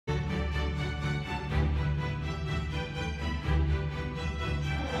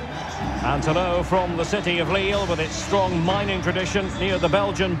And hello from the city of Lille with its strong mining tradition near the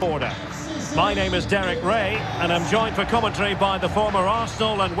Belgian border. My name is Derek Ray and I'm joined for commentary by the former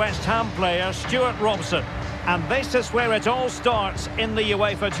Arsenal and West Ham player Stuart Robson. And this is where it all starts in the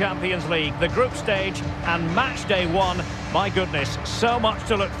UEFA Champions League, the group stage and match day one. My goodness, so much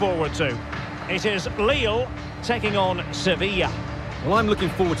to look forward to. It is Lille taking on Sevilla. Well, I'm looking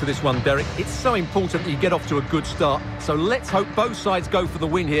forward to this one, Derek. It's so important that you get off to a good start. So let's hope both sides go for the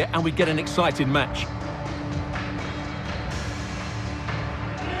win here and we get an exciting match.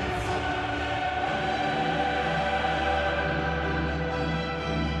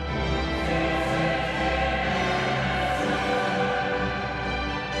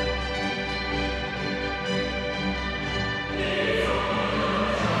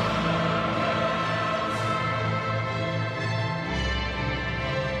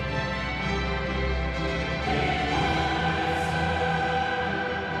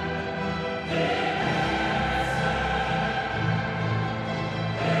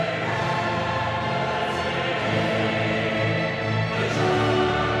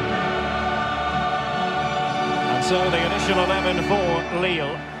 So the initial 11 for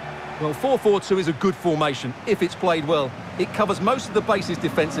Lille. Well, 4-4-2 is a good formation if it's played well. It covers most of the bases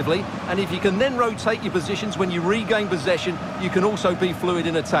defensively, and if you can then rotate your positions when you regain possession, you can also be fluid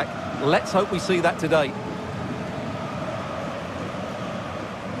in attack. Let's hope we see that today.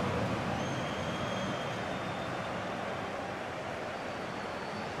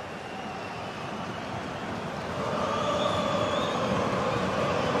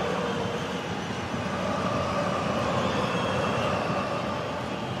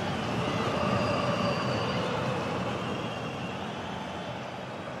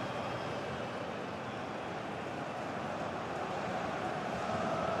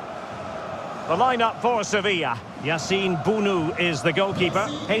 The lineup for Sevilla. Yassine Bounou is the goalkeeper.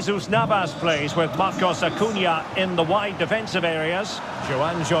 Jesus Navas plays with Marcos Acuna in the wide defensive areas.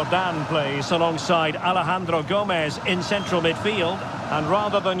 Joan Jordan plays alongside Alejandro Gomez in central midfield. And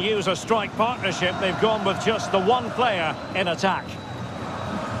rather than use a strike partnership, they've gone with just the one player in attack.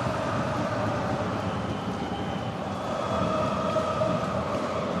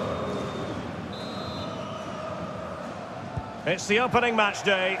 It's the opening match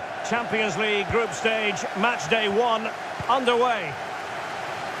day, Champions League group stage, match day one, underway.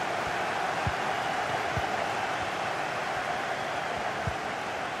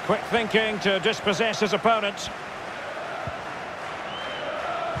 Quick thinking to dispossess his opponent.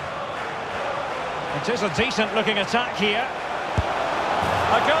 It is a decent looking attack here.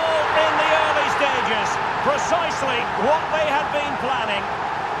 A goal in the early stages, precisely what they had been planning.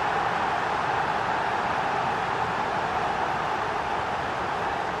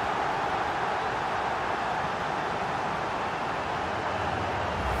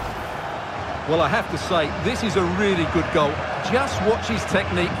 Well, I have to say, this is a really good goal. Just watch his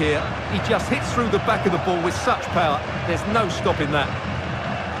technique here. He just hits through the back of the ball with such power. There's no stopping that.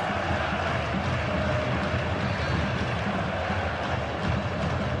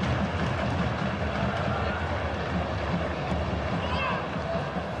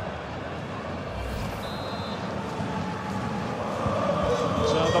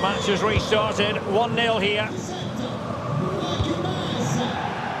 So the match has restarted, 1-0 here.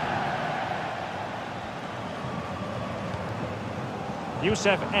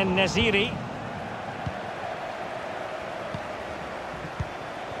 Youssef En-Nesyri.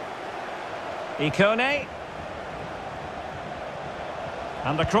 Ikone.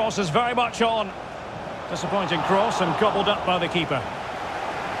 And the cross is very much on. Disappointing cross and gobbled up by the keeper.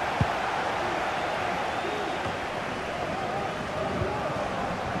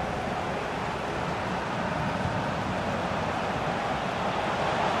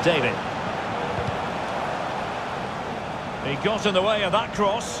 David. He got in the way of that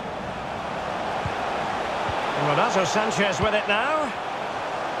cross. Renato Sanchez with it now.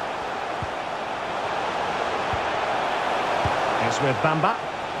 It's with Bamba.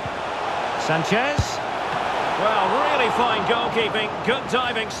 Sanchez. Well, really fine goalkeeping. Good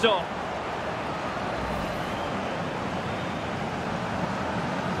diving stop.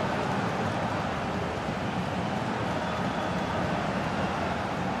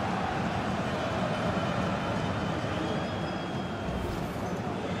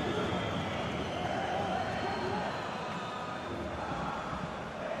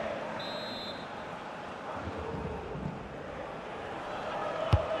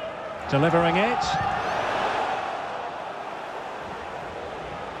 Delivering it.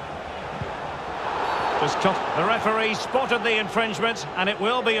 The referee spotted the infringement, and it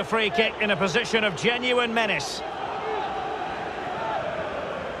will be a free kick in a position of genuine menace.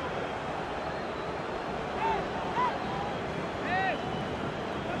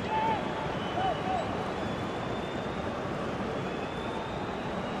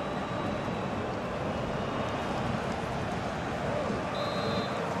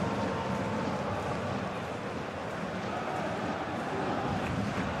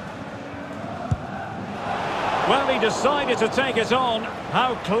 Well, he decided to take it on.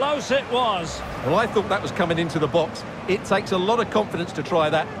 How close it was. Well, I thought that was coming into the box. It takes a lot of confidence to try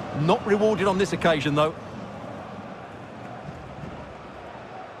that. Not rewarded on this occasion, though.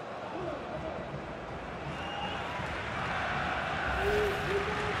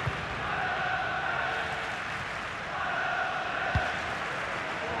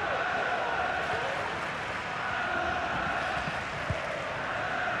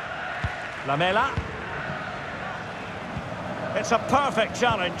 Lamela. It's a perfect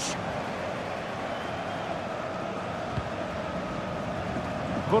challenge.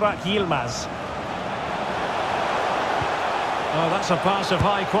 Burak Yilmaz. Oh, that's a pass of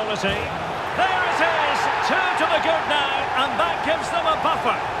high quality. There it is! 2 to the good now, and that gives them a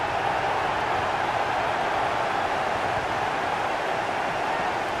buffer.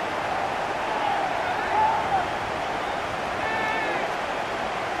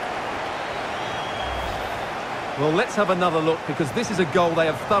 Well, let's have another look, because this is a goal they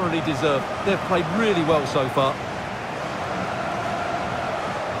have thoroughly deserved. They've played really well so far.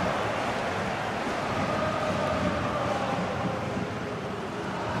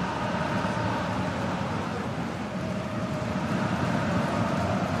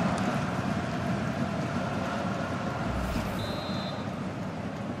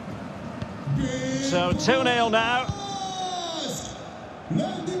 So 2-0 now.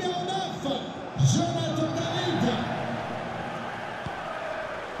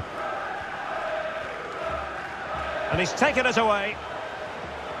 And he's taken it away.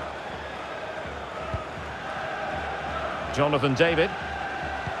 Jonathan David.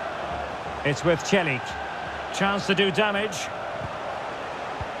 It's with Celik. Chance to do damage.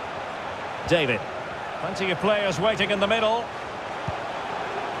 David. Plenty of players waiting in the middle.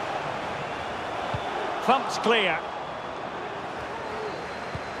 Thumped clear.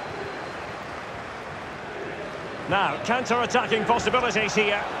 Now, counter-attacking possibilities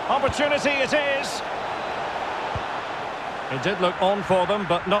here. Opportunity it is. It did look on for them,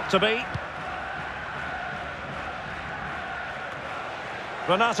 but not to be.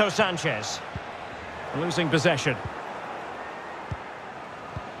 Renato Sanchez. Losing possession.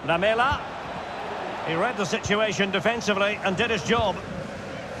 Lamela. He read the situation defensively and did his job.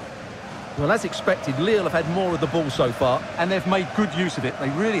 Well, as expected, Lille have had more of the ball so far, and they've made good use of it. They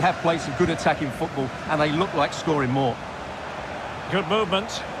really have played some good attacking football, and they look like scoring more. Good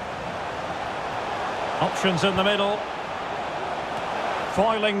movement. Options in the middle.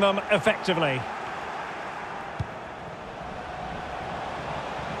 Foiling them effectively.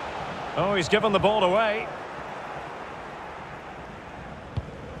 Oh, he's given the ball away.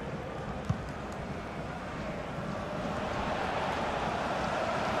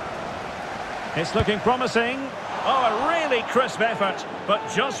 It's looking promising. Oh, a really crisp effort, but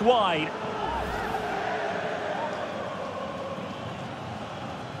just wide.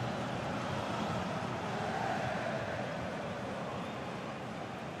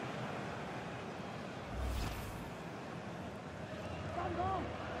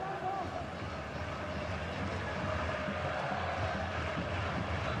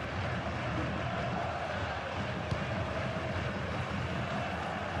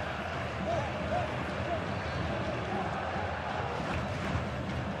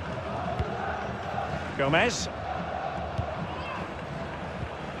 Gomez.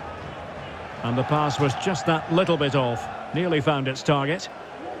 And the pass was just that little bit off. Nearly found its target.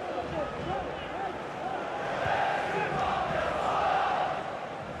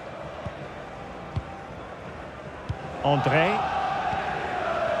 André.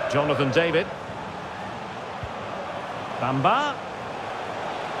 Jonathan David. Bamba.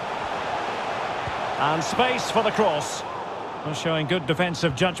 And space for the cross. Well, showing good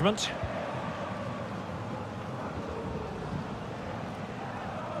defensive judgment.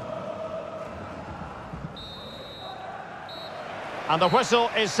 And the whistle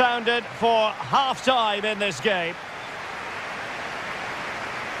is sounded for half-time in this game.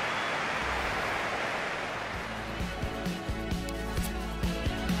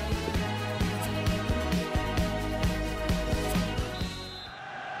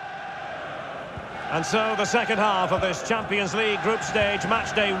 And so the second half of this Champions League group stage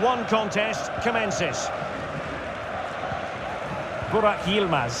matchday 1 contest commences. Burak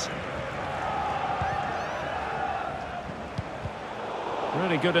Yilmaz.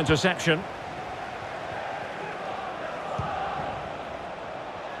 Really good interception.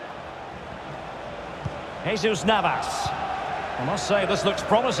 Jesus Navas. I must say this looks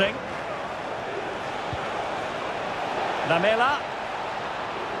promising. Lamela.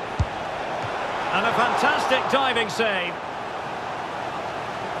 And a fantastic diving save.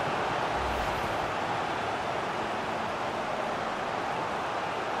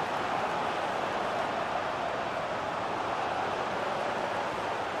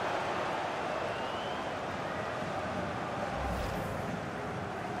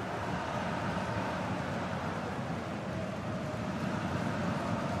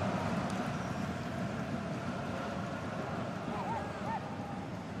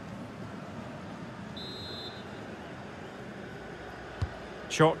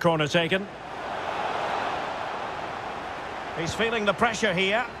 Short corner taken. He's feeling the pressure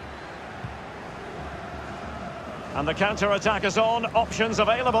here. And the counter-attack is on. Options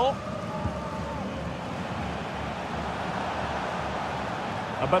available.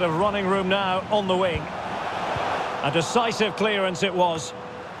 A bit of running room now on the wing. A decisive clearance it was.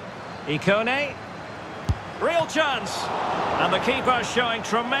 Ikone. Real chance. And the keeper showing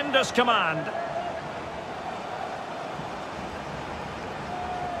tremendous command.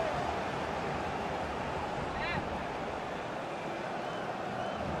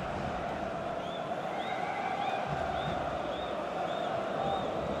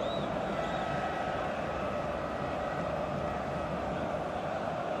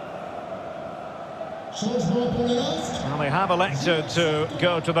 Well, they have elected to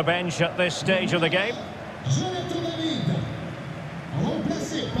go to the bench at this stage of the game.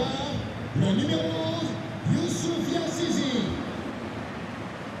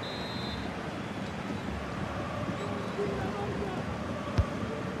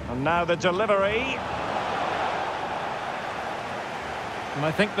 And now the delivery. And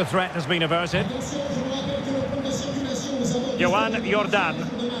I think the threat has been averted. Johan Jordan.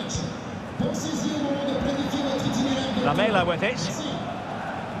 Lamela with it.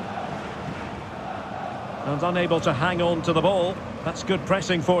 And unable to hang on to the ball. That's good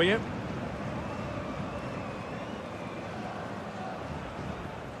pressing for you.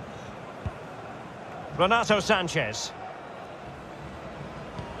 Renato Sanchez.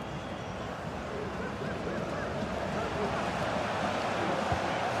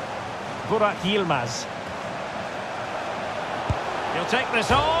 Burak Yilmaz. He'll take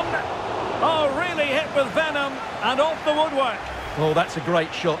this on. Oh, really hit with venom and off the woodwork. Oh, that's a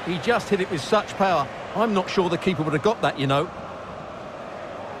great shot. He just hit it with such power. I'm not sure the keeper would have got that, you know.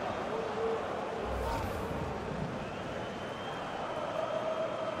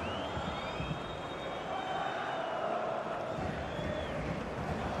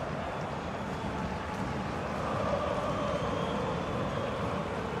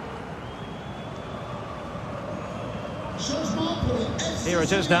 Here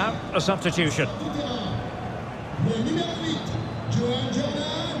it is now, a substitution. Le numéro 8, Johan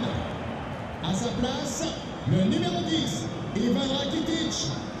Jordan. À sa place, le numéro 10, Ivan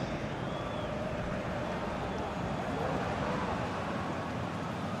Rakitic.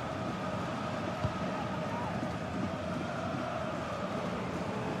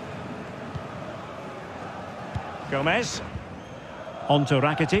 Gomez. On to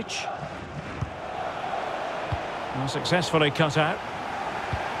Rakitic. And successfully cut out.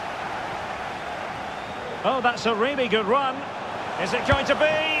 Oh, that's a really good run. Is it going to be?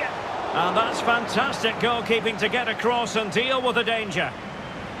 And that's fantastic goalkeeping to get across and deal with the danger.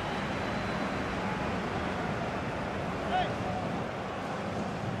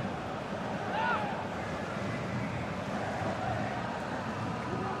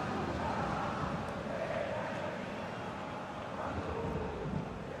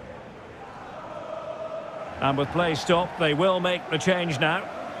 And with play stopped, they will make the change now.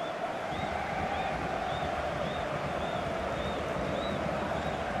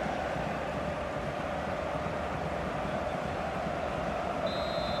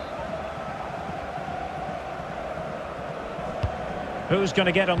 Who's going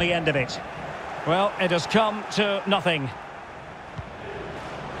to get on the end of it? Well, it has come to nothing.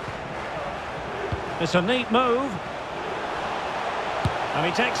 It's a neat move. And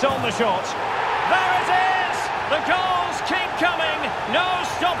he takes on the shot. There it is! The goals keep coming. No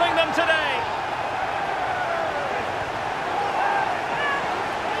stopping them today.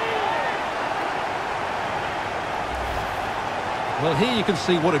 Well, here you can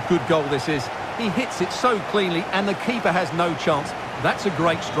see what a good goal this is. He hits it so cleanly and the keeper has no chance. That's a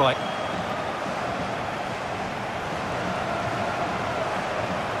great strike.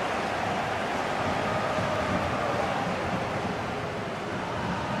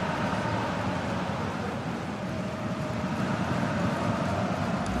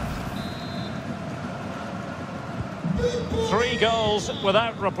 Three goals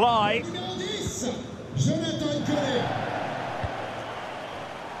without reply.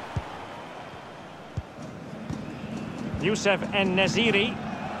 Youssef En-Nesyri.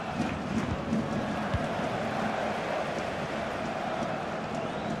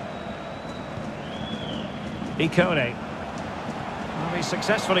 Ikone. Well, he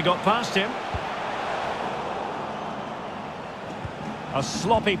successfully got past him. A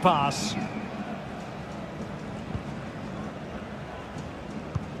sloppy pass.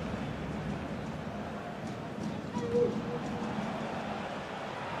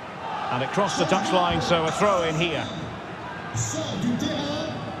 And it crossed the touchline, so a throw in here. Sort du terrain,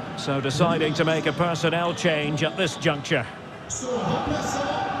 So deciding to make a personnel change at this juncture. Son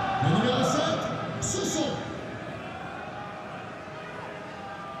remplaçant, le numéro 7, Sousson.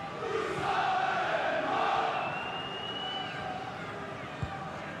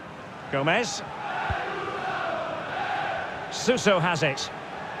 Gomez. Suso has it.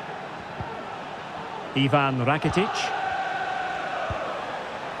 Ivan Rakitic.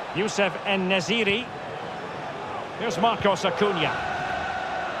 Youssef En-Nesyri. Here's Marcos Acuna.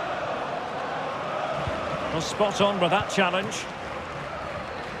 Well, spot on with that challenge.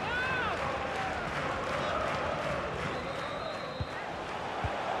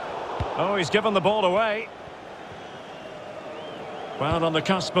 Oh, he's given the ball away. Well, on the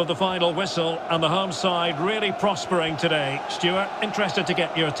cusp of the final whistle, and the home side really prospering today. Stuart, interested to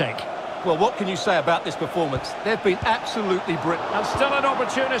get your take. Well, what can you say about this performance? They've been absolutely brilliant. And still an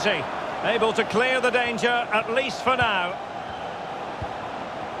opportunity. Able to clear the danger, at least for now.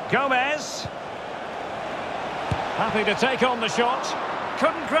 Gomez. Happy to take on the shot.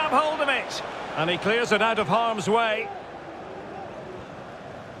 Couldn't grab hold of it. And he clears it out of harm's way.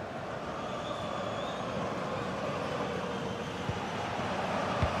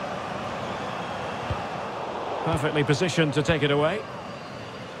 Perfectly positioned to take it away.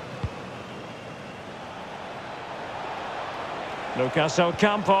 Lucas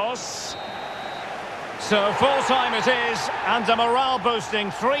Ocampos. So full-time it is, and a morale-boosting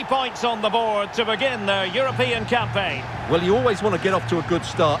 3 points on the board to begin their European campaign. Well, you always want to get off to a good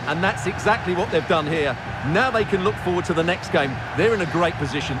start, and that's exactly what they've done here. Now they can look forward to the next game. They're in a great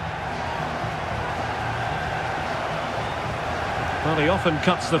position. Well, he often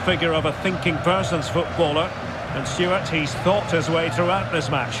cuts the figure of a thinking person's footballer. And Stuart, he's thought his way throughout this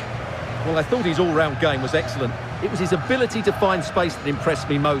match. Well, I thought his all-round game was excellent. It was his ability to find space that impressed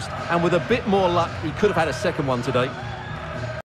me most. And with a bit more luck, he could have had a second one today.